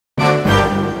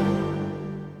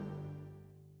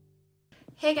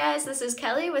Hey guys, this is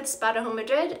Kelly with Spotahome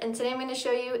Madrid, and today I'm going to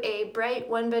show you a bright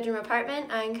one-bedroom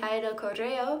apartment on Calle del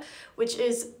Correo, which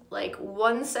is like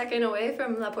 1 second away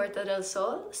from La Puerta del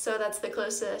Sol, so that's the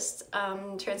closest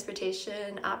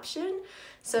transportation option.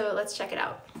 So let's check it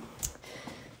out.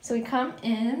 So we come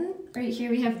in, right here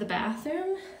we have the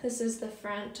bathroom. This is the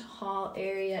front hall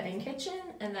area and kitchen,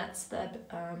 and that's the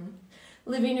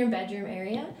living or bedroom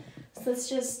area. So let's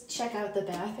just check out the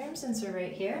bathroom since we're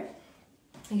right here.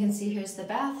 You can see here's the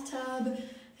bathtub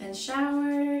and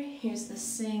shower, here's the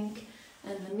sink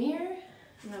and the mirror,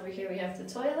 and over here we have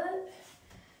the toilet.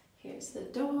 Here's the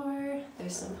door,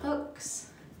 there's some hooks.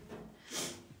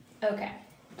 Okay,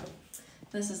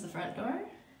 this is the front door.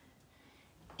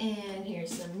 And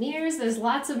here's the mirrors, there's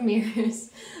lots of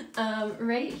mirrors.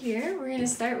 Right here, we're gonna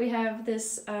start, we have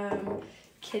this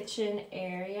kitchen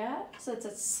area. So it's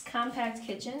a compact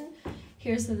kitchen.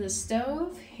 Here's the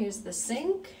stove, here's the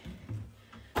sink.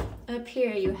 Up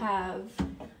here you have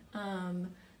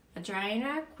a drying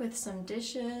rack with some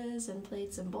dishes and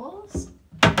plates and bowls.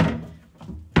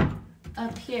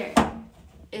 Up here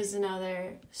is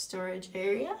another storage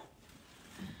area.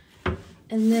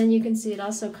 And then you can see it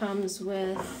also comes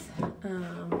with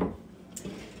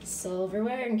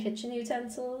silverware and kitchen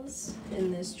utensils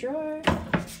in this drawer,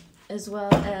 as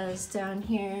well as down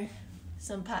here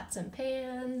some pots and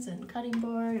pans and cutting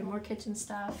board and more kitchen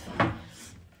stuff.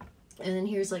 And then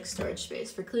here's like storage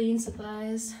space for cleaning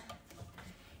supplies.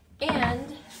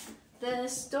 And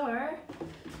this door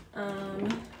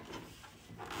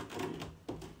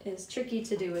is tricky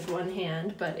to do with one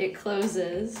hand, but it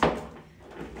closes.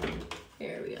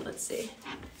 Here we go, let's see.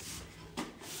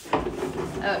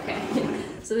 Okay,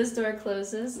 so this door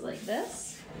closes like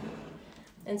this.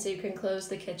 And so you can close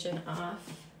the kitchen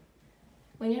off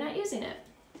when you're not using it.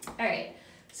 All right.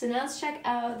 So now let's check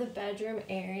out the bedroom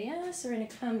area. So we're gonna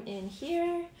come in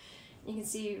here. You can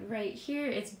see right here,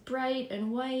 it's bright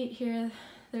and white. Here,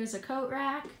 there's a coat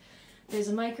rack. There's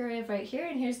a microwave right here,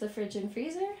 and here's the fridge and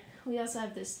freezer. We also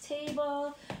have this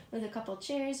table with a couple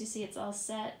chairs. You see it's all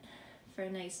set for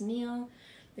a nice meal.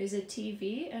 There's a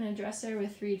TV and a dresser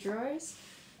with 3 drawers.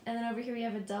 And then over here we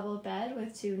have a double bed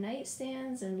with 2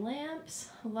 nightstands and lamps.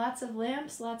 Lots of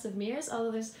lamps, lots of mirrors,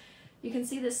 although you can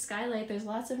see this skylight, there's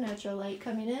lots of natural light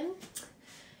coming in.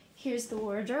 Here's the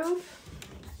wardrobe.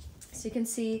 So you can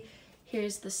see,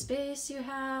 here's the space you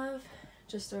have,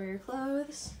 just store your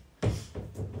clothes.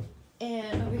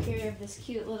 And over here you have this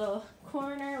cute little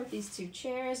corner with these 2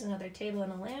 chairs, another table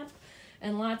and a lamp,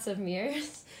 and lots of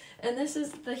mirrors. And this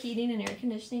is the heating and air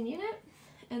conditioning unit.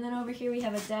 And then over here we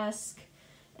have a desk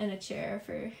and a chair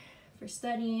for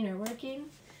studying or working.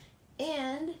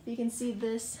 And you can see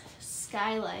this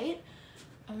skylight.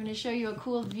 I'm going to show you a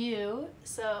cool view.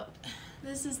 So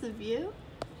this is the view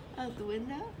out the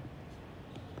window.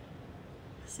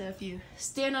 So if you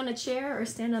stand on a chair or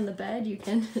stand on the bed, you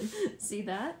can see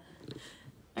that.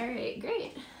 All right,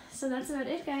 great. So that's about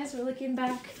it, guys. We're looking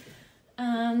back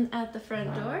at the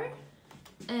front door.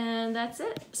 And that's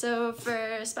it. So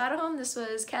for Spotahome, this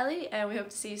was Kelly, and we hope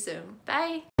to see you soon.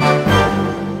 Bye!